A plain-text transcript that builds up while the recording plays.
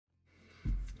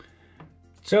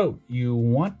So you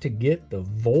want to get the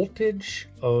voltage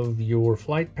of your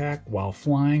flight pack while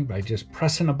flying by just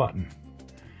pressing a button.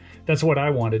 That's what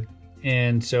I wanted.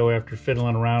 And so after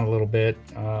fiddling around a little bit,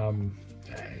 I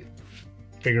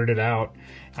figured it out.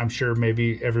 I'm sure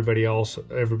maybe everybody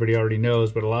already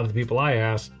knows, but a lot of the people I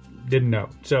asked didn't know.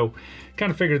 So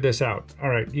kind of figured this out. All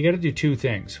right, you got to do two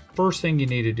things. First thing you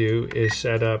need to do is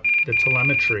set up the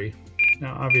telemetry.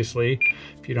 Now, obviously,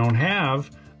 if you don't have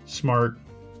smart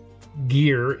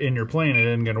gear in your plane, it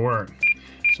isn't going to work.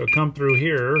 So come through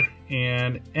here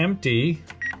and empty,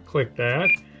 click that,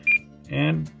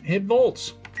 and hit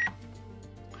volts.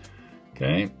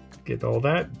 Okay, get all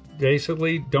that.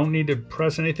 Basically, don't need to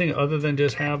press anything other than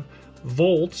just have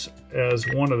volts as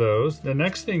one of those. The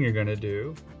next thing you're going to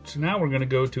do, so now we're going to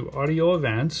go to audio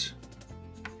events,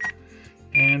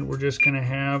 and we're just going to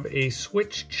have a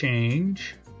switch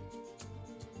change.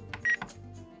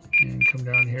 And come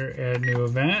down here, add new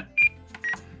event.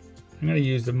 I'm going to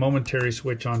use the momentary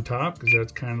switch on top because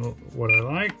that's kind of what I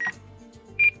like.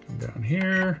 Come down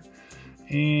here,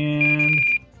 and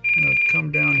I'm going to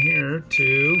come down here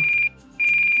to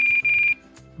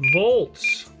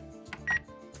volts.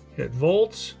 Hit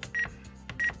volts.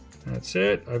 That's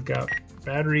it. I've got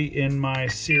battery in my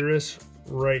Cirrus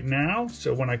right now.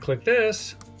 So when I click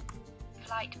this,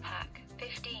 flight pack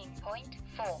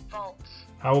 15.4 volts.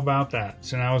 How about that?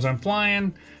 So now as I'm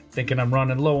flying, thinking I'm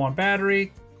running low on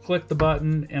battery, click the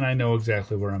button and I know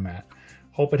exactly where I'm at.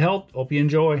 Hope it helped. Hope you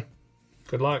enjoy.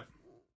 Good luck.